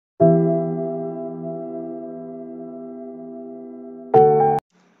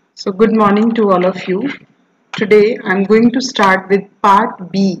So good morning to all of you. Today I'm going to start with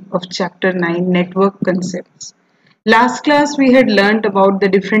part B of chapter 9, network concepts. Last class we had learnt about the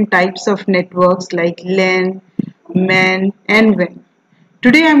different types of networks like LAN, MAN and WAN.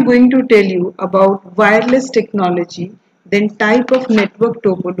 Today I'm going to tell you about wireless technology, then type of network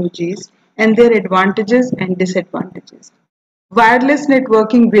topologies and their advantages and disadvantages. Wireless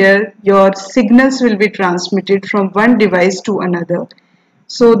networking where your signals will be transmitted from one device to another.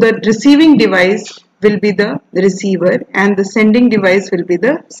 So the receiving device will be the receiver and the sending device will be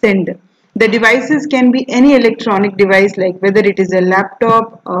the sender. The devices can be any electronic device like whether it is a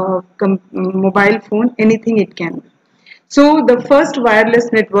laptop, mobile phone, anything it can be. So the first wireless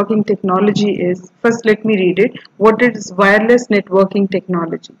networking technology is, first let me read it. What is wireless networking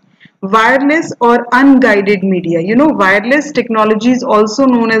technology? Wireless or unguided media. You know, wireless technology is also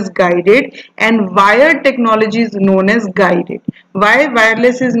known as guided and wired technology is known as guided. Why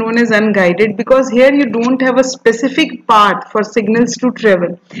wireless is known as unguided? Because here you don't have a specific path for signals to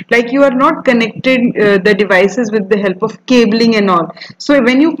travel. Like you are not connected the devices with the help of cabling and all. So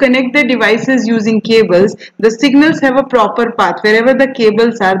when you connect the devices using cables, the signals have a proper path. Wherever the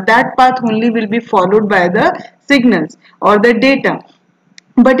cables are, that path only will be followed by the signals or the data.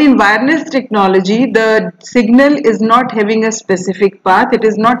 But in wireless technology, the signal is not having a specific path. It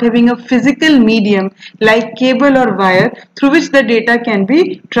is not having a physical medium like cable or wire through which the data can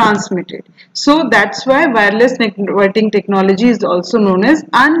be transmitted. So that's why wireless networking technology is also known as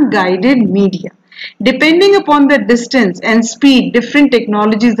unguided media. Depending upon the distance and speed, different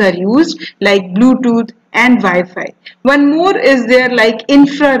technologies are used like Bluetooth and Wi-Fi. One more is there like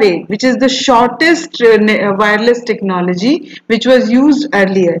infrared, which is the shortest wireless technology which was used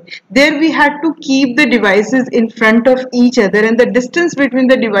earlier. There we had to keep the devices in front of each other and the distance between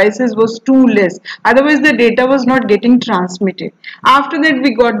the devices was too less. Otherwise the data was not getting transmitted. After that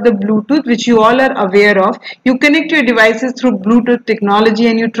we got the Bluetooth, which you all are aware of. You connect your devices through Bluetooth technology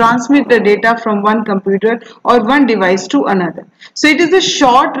and you transmit the data from one computer or one device to another. So it is a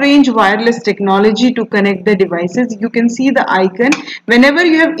short range wireless technology to connect the devices. You can see the icon. Whenever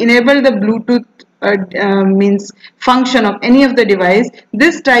you have enabled the Bluetooth means function of any of the device,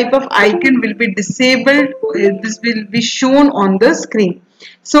 this type of icon will be disabled. This will be shown on the screen.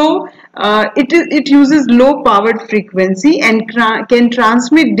 So it uses low powered frequency and can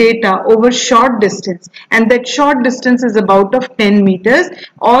transmit data over short distance, and that short distance is about of 10 meters,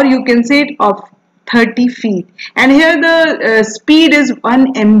 or you can say it of 30 feet. And here the speed is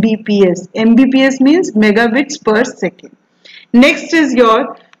 1 Mbps. Mbps means megabits per second. Next is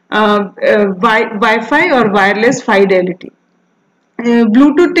your Wi-Fi or wireless fidelity.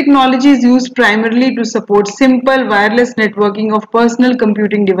 Bluetooth technology is used primarily to support simple wireless networking of personal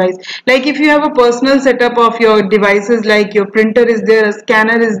computing device. Like if you have a personal setup of your devices, like your printer is there, a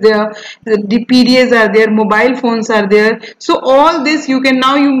scanner is there, the PDAs are there, mobile phones are there. So all this you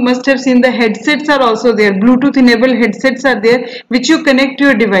must have seen the headsets are also there. Bluetooth enabled headsets are there which you connect to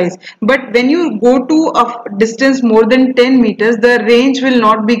your device. But when you go to a distance more than 10 meters, the range will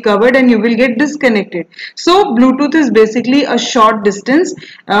not be covered and you will get disconnected. So Bluetooth is basically a short distance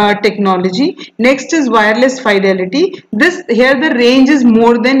technology. Next is wireless fidelity. Here the range is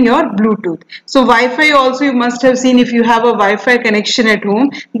more than your Bluetooth. So Wi-Fi also you must have seen, if you have a Wi-Fi connection at home,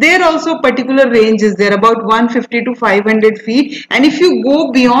 there also particular range is there, about 150 to 500 feet, and if you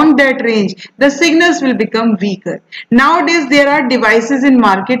go beyond that range, the signals will become weaker. Nowadays there are devices in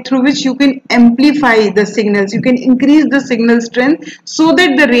market through which you can amplify the signals. You can increase the signal strength so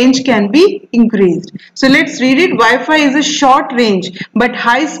that the range can be increased. So let's read it. Wi-Fi is a short range but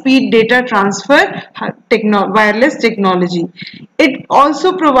high speed data transfer wireless technology. It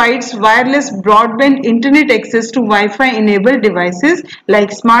also provides wireless broadband internet access to Wi-Fi enabled devices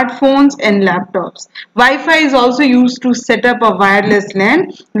like smartphones and laptops. Wi-Fi is also used to set up a wireless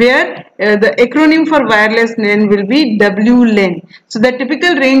LAN, where the acronym for wireless LAN will be WLAN. So the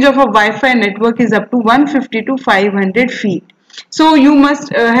typical range of a Wi-Fi network is up to 150 to 500 feet. So you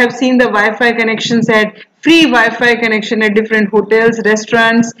must have seen the Wi-Fi connections at free Wi-Fi connection at different hotels,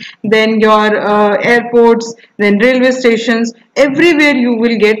 restaurants, then your airports, then railway stations. Everywhere you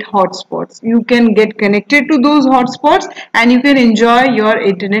will get hotspots. You can get connected to those hotspots and you can enjoy your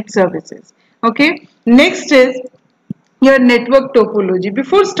internet services. Okay. Next is your network topology.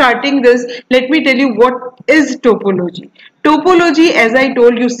 Before starting this, let me tell you what is topology. Topology, as I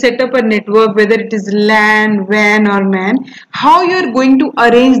told you, set up a network, whether it is LAN, WAN or MAN, how you are going to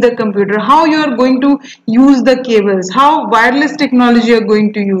arrange the computer, how you are going to use the cables, how wireless technology you are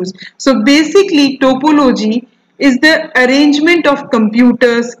going to use. So basically topology is the arrangement of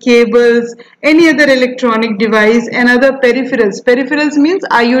computers, cables, any other electronic device and other peripherals. Peripherals means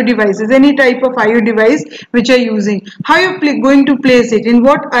IO devices, any type of IO device which you are using. How you are going to place it, in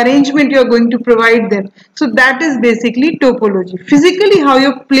what arrangement you are going to provide them. So that is basically topology. Physically, how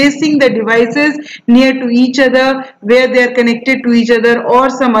you are placing the devices near to each other, where they are connected to each other, or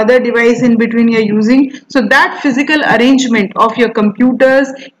some other device in between you are using. So that physical arrangement of your computers,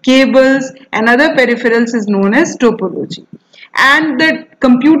 cables and other peripherals is known as topology. And the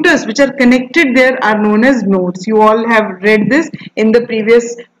computers which are connected there are known as nodes. You all have read this in the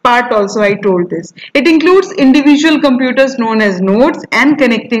previous part also. I told this. It includes individual computers known as nodes and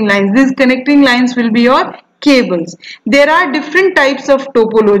connecting lines. These connecting lines will be your cables. There are different types of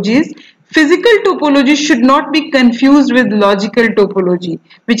topologies. Physical topology should not be confused with logical topology,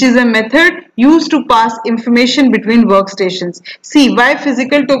 which is a method used to pass information between workstations. See, why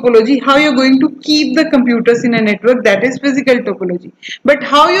physical topology? How you're going to keep the computers in a network, that is physical topology. But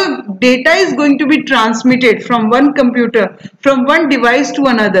how your data is going to be transmitted from one computer, from one device to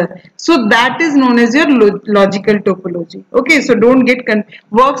another, so that is known as your logical topology. Okay, so don't get confused.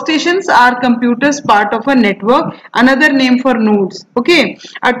 Workstations are computers part of a network, another name for nodes. Okay,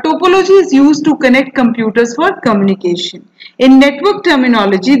 a topology is used to connect computers for communication. In network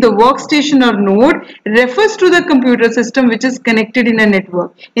terminology, the workstation or node refers to the computer system which is connected in a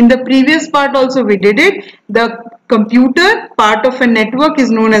network. In the previous part also we did it. The computer part of a network is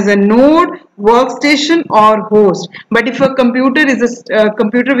known as a node, workstation or host. But if a computer is a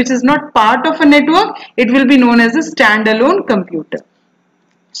computer which is not part of a network, it will be known as a standalone computer.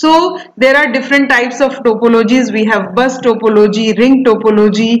 So there are different types of topologies. We have bus topology, ring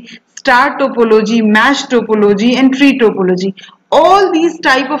topology, star topology, mesh topology and tree topology. All these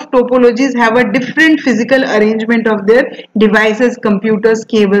type of topologies have a different physical arrangement of their devices, computers,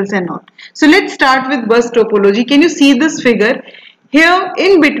 cables and all. So let's start with bus topology. Can you see this figure? Here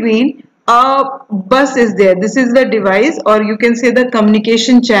in between a bus is there. This is the device, or you can say the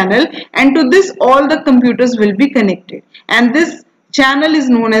communication channel, and to this all the computers will be connected, and this channel is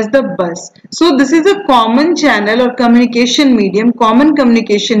known as the bus. So this is a common channel or communication medium, common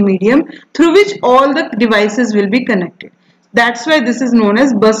communication medium through which all the devices will be connected. That's why this is known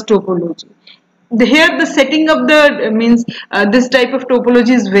as bus topology. Here the setting of the this type of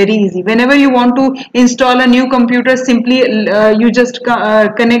topology is very easy. Whenever you want to install a new computer, simply you just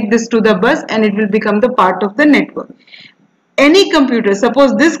connect this to the bus and it will become the part of the network. Any computer,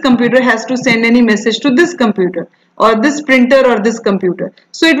 suppose this computer has to send any message to this computer or this printer or this computer,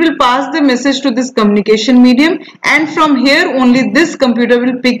 so it will pass the message to this communication medium, and from here only this computer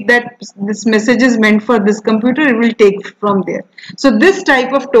will pick that this message is meant for this computer, it will take from there. So this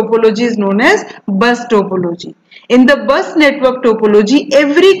type of topology is known as bus topology. In the bus network topology,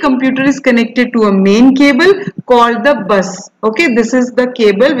 every computer is connected to a main cable called the bus. Okay, this is the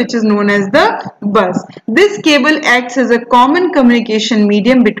cable which is known as the bus. This cable acts as a common communication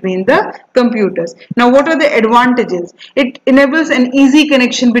medium between the computers. Now, what are the advantages? It enables an easy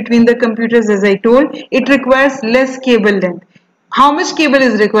connection between the computers, as I told. It requires less cable length. How much cable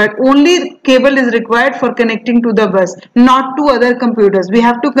is required? Only cable is required for connecting to the bus, not to other computers. We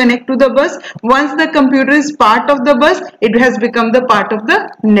have to connect to the bus. Once the computer is part of the bus, it has become the part of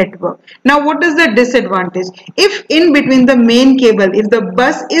the network. Now, what is the disadvantage? If in between the main cable, if the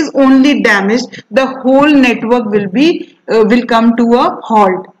bus is only damaged, the whole network will come to a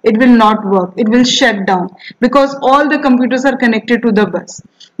halt. It will not work. It will shut down because all the computers are connected to the bus.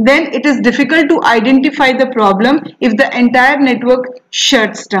 Then it is difficult to identify the problem if the entire network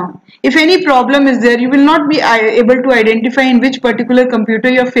shuts down. If any problem is there, you will not be able to identify in which particular computer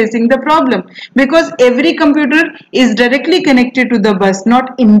you are facing the problem, because every computer is directly connected to the bus,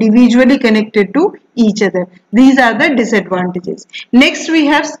 not individually connected to each other. These are the disadvantages. Next we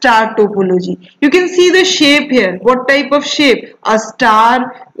have star topology. You can see the shape here. What type of shape? A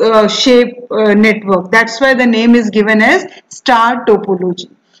star shape network. That's why the name is given as star topology.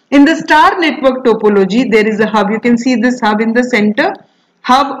 In the star network topology, there is a hub. You can see this hub in the center,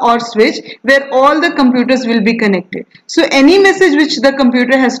 hub or switch, where all the computers will be connected. So any message which the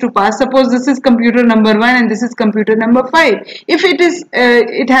computer has to pass, suppose this is computer number 1 and this is computer number 5. If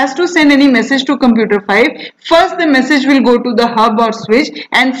it has to send any message to computer 5, first the message will go to the hub or switch,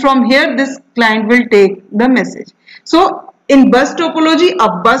 and from here this client will take the message. So in bus topology,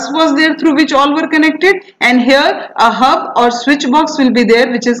 a bus was there through which all were connected, and here a hub or switch box will be there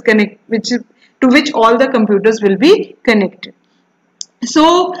to which all the computers will be connected.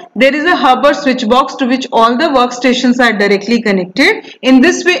 So there is a hub or switch box to which all the workstations are directly connected. In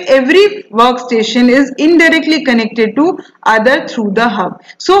this way, every workstation is indirectly connected to other through the hub.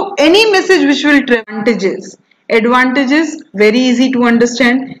 So any message which will advantages. Advantages, very easy to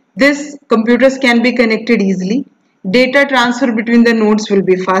understand. This computers can be connected easily. Data transfer between the nodes will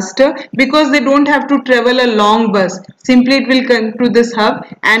be faster because they don't have to travel a long bus. Simply it will come to this hub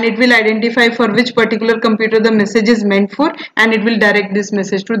and it will identify for which particular computer the message is meant for, and it will direct this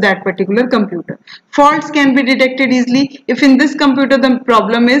message to that particular computer. Faults can be detected easily. If in this computer the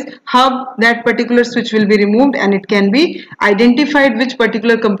problem is hub, that particular switch will be removed and it can be identified which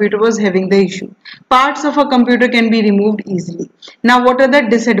particular computer was having the issue. Parts of a computer can be removed easily. Now what are the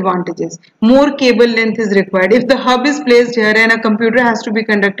disadvantages? More cable length is required. If the hub is placed here and a computer has to be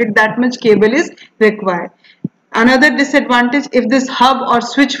conducted, that much cable is required. Another disadvantage, if this hub or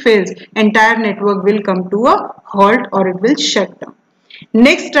switch fails, entire network will come to a halt or it will shut down.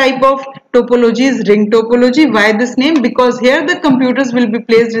 Next type of topology is ring topology. Why this name? Because here the computers will be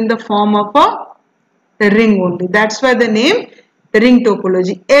placed in the form of a ring only. That's why the name ring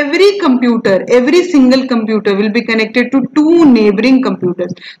topology. Every computer, every single computer will be connected to two neighboring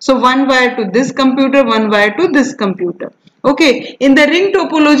computers. So one wire to this computer, one wire to this computer. Okay, in the ring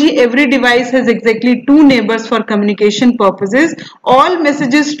topology, every device has exactly two neighbors for communication purposes. All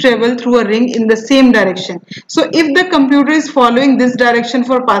messages travel through a ring in the same direction. So if the computer is following this direction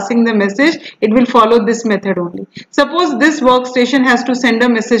for passing the message, it will follow this method only. Suppose this workstation has to send a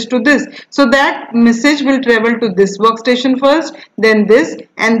message to this. So that message will travel to this workstation first, then this,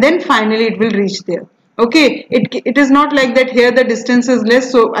 and then finally it will reach there. Okay, it is not like that here the distance is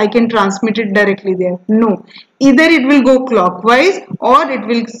less so I can transmit it directly there. No, either it will go clockwise or it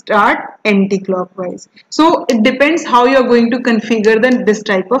will start anti-clockwise. So it depends how you are going to configure this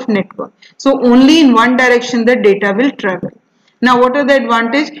type of network. So only in one direction the data will travel. Now what are the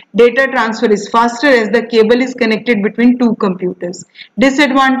advantage? Data transfer is faster as the cable is connected between two computers.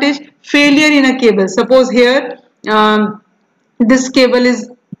 Disadvantage, failure in a cable. Suppose here this cable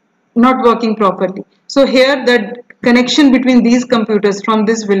is not working properly. So here the connection between these computers from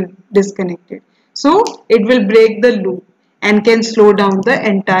this will disconnected. So it will break the loop and can slow down the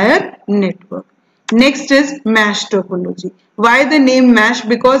entire network. Next is mesh topology. Why the name mesh?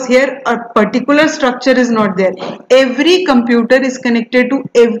 Because here a particular structure is not there. Every computer is connected to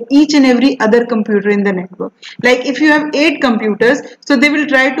each and every other computer in the network. Like if you have 8 computers, so they will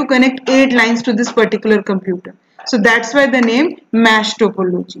try to connect 8 lines to this particular computer. So that's why the name mesh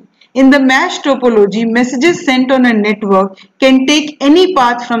topology. In the mesh topology, messages sent on a network can take any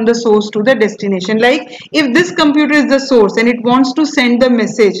path from the source to the destination. Like if this computer is the source and it wants to send the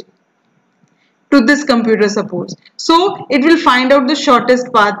message to this computer, suppose. So it will find out the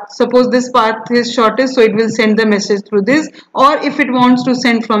shortest path. Suppose this path is shortest, so it will send the message through this. Or if it wants to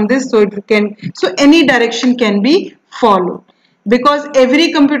send from this, so it can. So any direction can be followed. Because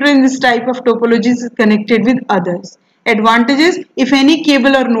every computer in this type of topologies is connected with others. Advantages, if any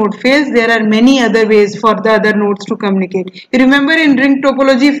cable or node fails, there are many other ways for the other nodes to communicate. You remember in ring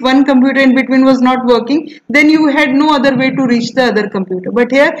topology, if one computer in between was not working, then you had no other way to reach the other computer. But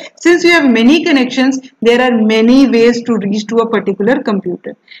here, since you have many connections, there are many ways to reach to a particular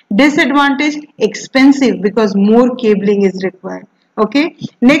computer. Disadvantage, expensive because more cabling is required. Okay.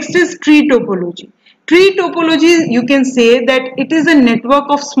 Next is tree topology. Tree topology, you can say that it is a network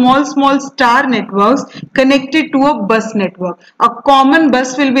of small star networks connected to a bus network. A common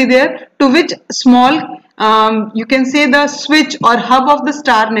bus will be there to which small, you can say the switch or hub of the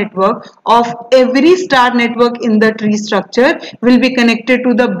star network of every star network in the tree structure will be connected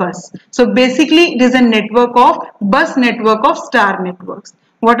to the bus. So basically it is a network of bus network of star networks.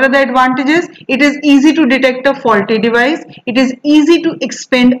 What are the advantages? It is easy to detect a faulty device. It is easy to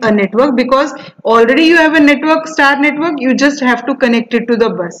expand a network because already you have a network, star network, you just have to connect it to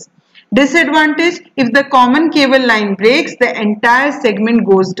the bus. Disadvantage, if the common cable line breaks, the entire segment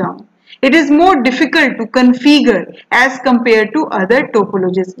goes down. It is more difficult to configure as compared to other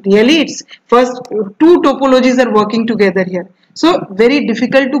topologies. Really, it's first two topologies are working together here. So very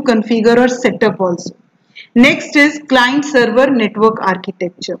difficult to configure or set up also. Next is client-server network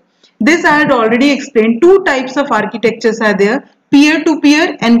architecture. This I had already explained. Two types of architectures are there,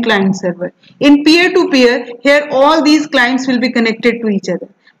 peer-to-peer and client-server. In peer-to-peer, here all these clients will be connected to each other.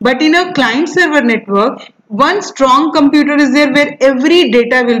 But in a client-server network, one strong computer is there where every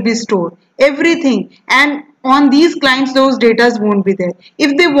data will be stored, everything, and on these clients those data won't be there.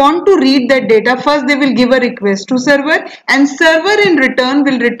 If they want to read that data, first they will give a request to server and server in return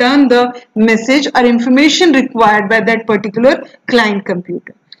will return the message or information required by that particular client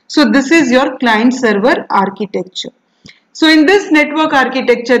computer. So this is your client server architecture. So in this network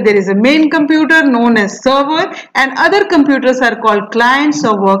architecture, there is a main computer known as server and other computers are called clients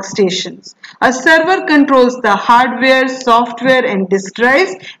or workstations. A server controls the hardware, software and disk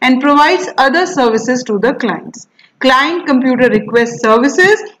drives and provides other services to the clients. Client computer requests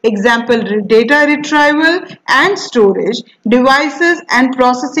services, example data retrieval and storage, devices and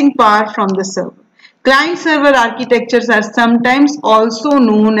processing power from the server. Client-server architectures are sometimes also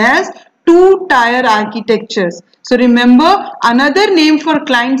known as two-tier architectures. So remember, another name for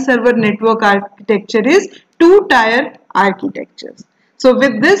client-server network architecture is two-tier architectures. So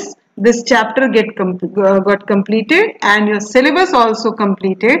with this chapter got completed and your syllabus also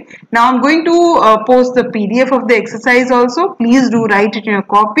completed. Now I'm going to post the PDF of the exercise also. Please do write it in your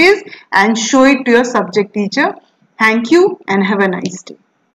copies and show it to your subject teacher. Thank you and have a nice day.